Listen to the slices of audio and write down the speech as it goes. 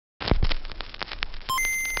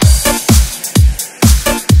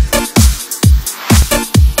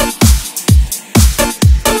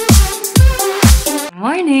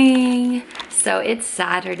So it's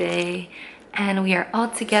Saturday and we are all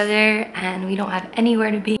together and we don't have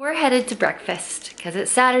anywhere to be. We're headed to breakfast because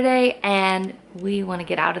it's Saturday and we want to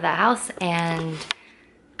get out of the house and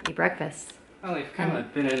eat breakfast. Well, we've kind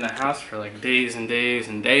of been in the house for like days and days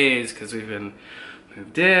and days because we've been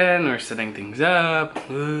moved in, we're setting things up.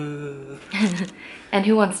 And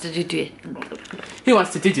who wants to do it? Who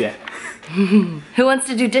wants to do that? Who wants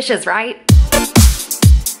to do dishes, right?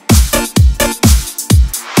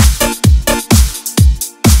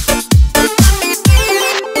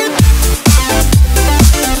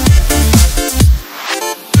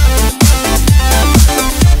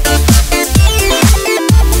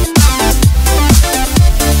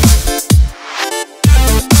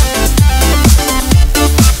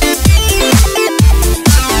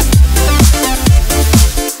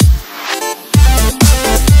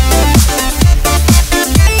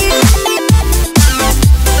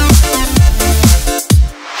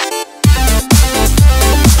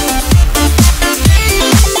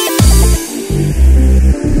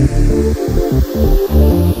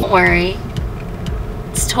 Don't worry,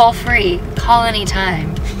 it's toll-free. Call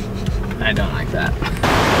anytime. I don't like that.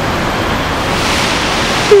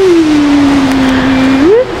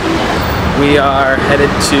 We are headed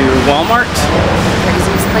to Walmart.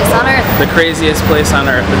 Craziest place on earth. The craziest place on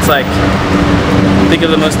earth. It's like, think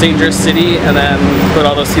of the most dangerous city and then put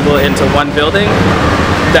all those people into one building.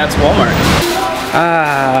 That's Walmart.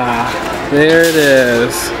 Ah, there it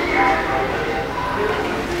is.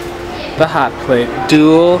 The hot plate.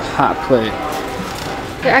 Dual hot plate.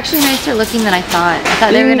 They're actually nicer looking than I thought. I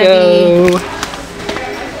thought they were gonna be...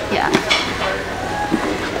 Yeah.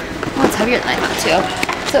 Well, it's heavier than I thought too.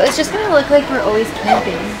 So it's just gonna look like we're always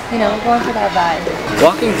camping. You know, going for that vibe.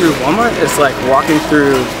 Walking through Walmart is like walking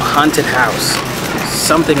through a haunted house.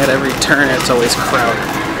 Something at every turn, it's always crowded.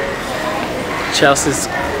 Chelsea's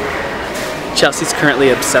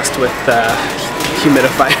currently obsessed with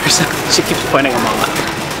humidifiers. She keeps pointing them all out.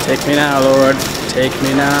 Take me now, Lord. Take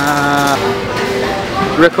me now.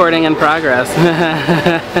 Recording in progress.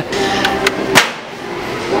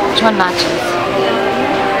 Which one matches?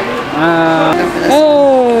 Oh.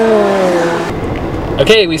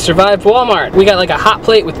 Okay, we survived Walmart. We got like a hot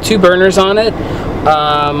plate with 2 burners on it.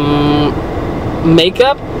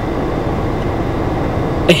 Makeup.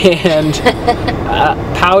 And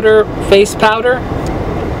powder, face powder.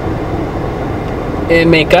 And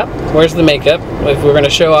makeup. Where's the makeup? If we're gonna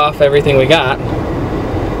show off everything we got.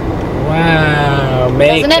 Wow,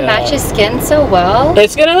 makeup. Doesn't it match his skin so well?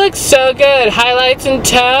 It's gonna look so good. Highlights and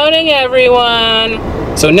toning, everyone.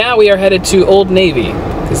 So now we are headed to Old Navy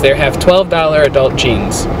because they have $12 adult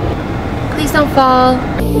jeans. Please don't fall.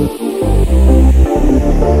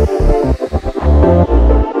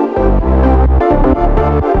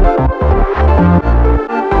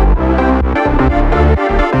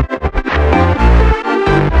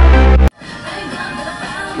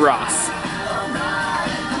 Ross.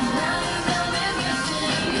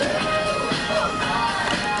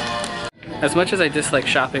 As much as I dislike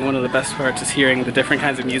shopping, one of the best parts is hearing the different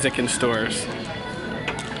kinds of music in stores.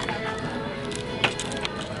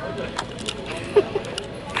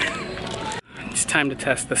 It's time to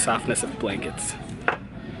test the softness of blankets.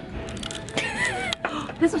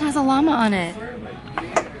 This one has a llama on it.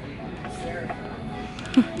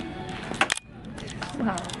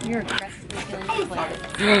 Wow, you're aggressively killing this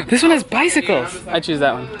blanket. This one has bicycles! I choose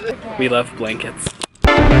that one. We love blankets.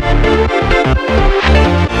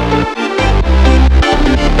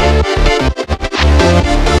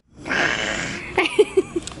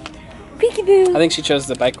 Peekaboo! I think she chose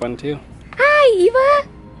the bike one too. Hi, Eva!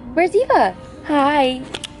 Where's Eva? Hi.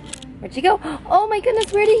 Where'd she go? Oh my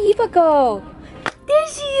goodness, where did Eva go? There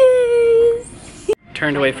she is!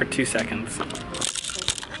 Turned away for 2 seconds.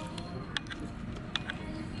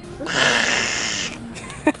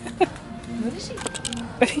 What is she?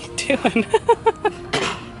 What are you doing?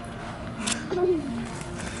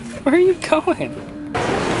 Where are you going?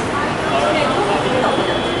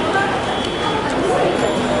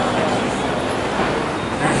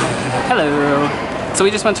 Hello. So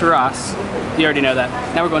we just went to Ross. You already know that.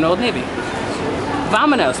 Now we're going to Old Navy.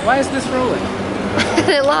 Vamonos. Why is this rolling?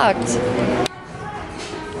 It locked.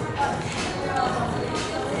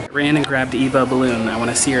 Ran and grabbed Eva a balloon. I want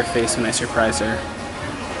to see her face when I surprise her.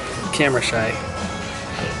 Camera shy.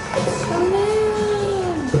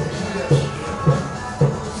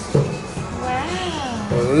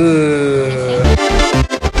 Wow. Ooh.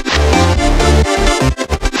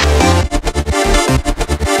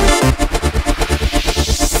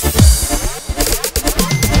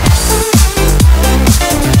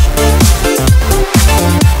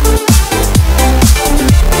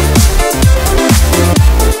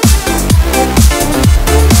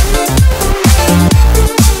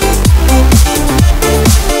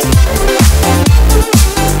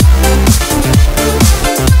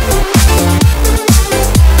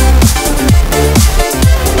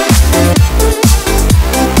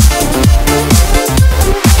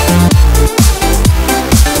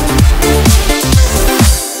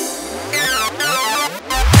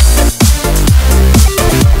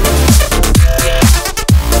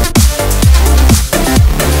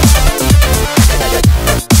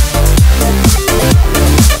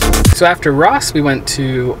 So after Ross, we went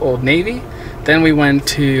to Old Navy. Then we went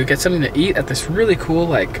to get something to eat at this really cool,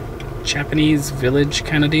 like, Japanese village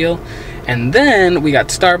kind of deal. And then we got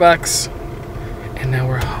Starbucks. And now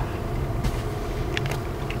we're home.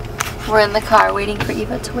 We're in the car waiting for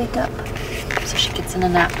Eva to wake up so she gets in a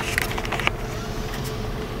nap.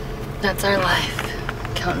 That's our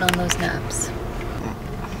life, counting on those naps.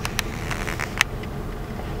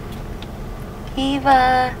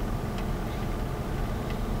 Eva.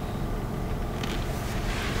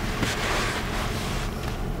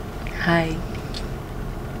 Hi.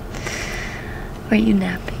 Are you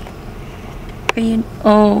napping? Are you?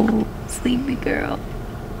 Oh, sleepy girl.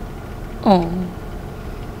 Oh.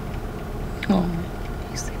 Oh,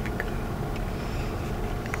 you sleepy girl.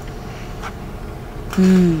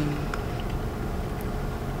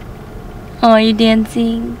 Oh, are you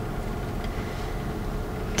dancing?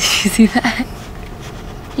 Did you see that?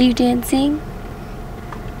 Are you dancing?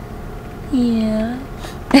 Yeah.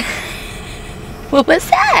 What was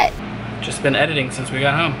that? Just been editing since we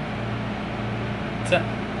got home. That's it.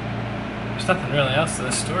 There's nothing really else to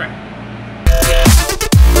this story.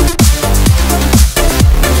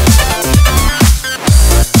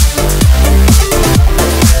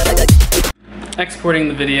 Exporting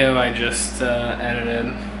the video I just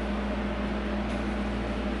edited.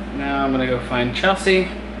 Now I'm gonna go find Chelsea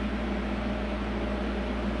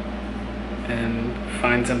and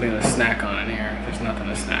find something to snack on in here. There's nothing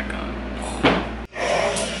to snack on.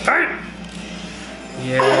 Hey!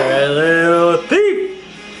 You're a little thief!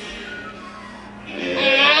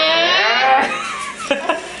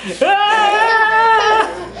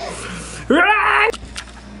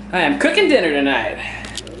 I am cooking dinner tonight.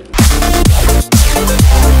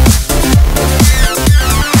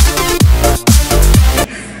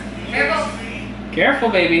 Careful,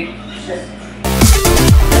 baby.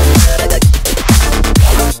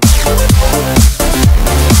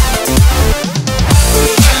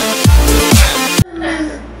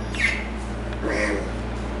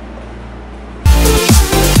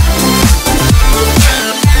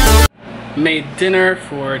 Made dinner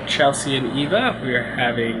for Chelsea and Eva. We are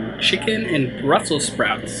having chicken and Brussels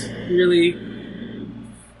sprouts. Really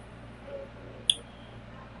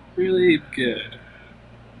good.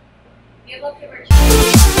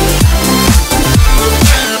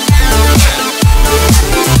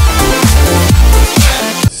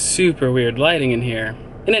 Super weird lighting in here.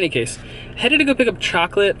 In any case, headed to go pick up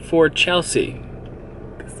chocolate for Chelsea,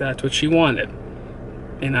 because that's what she wanted.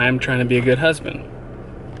 And I'm trying to be a good husband.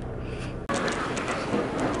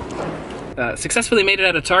 Successfully made it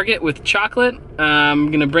out of Target with chocolate. I'm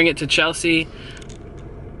gonna bring it to Chelsea.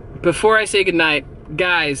 Before I say goodnight,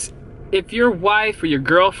 guys, if your wife or your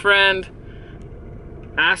girlfriend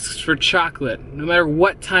asks for chocolate, no matter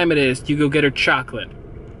what time it is, you go get her chocolate.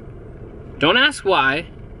 Don't ask why.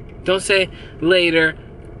 Don't say later.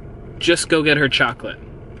 Just go get her chocolate.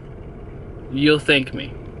 You'll thank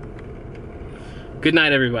me. Good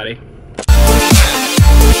night, everybody.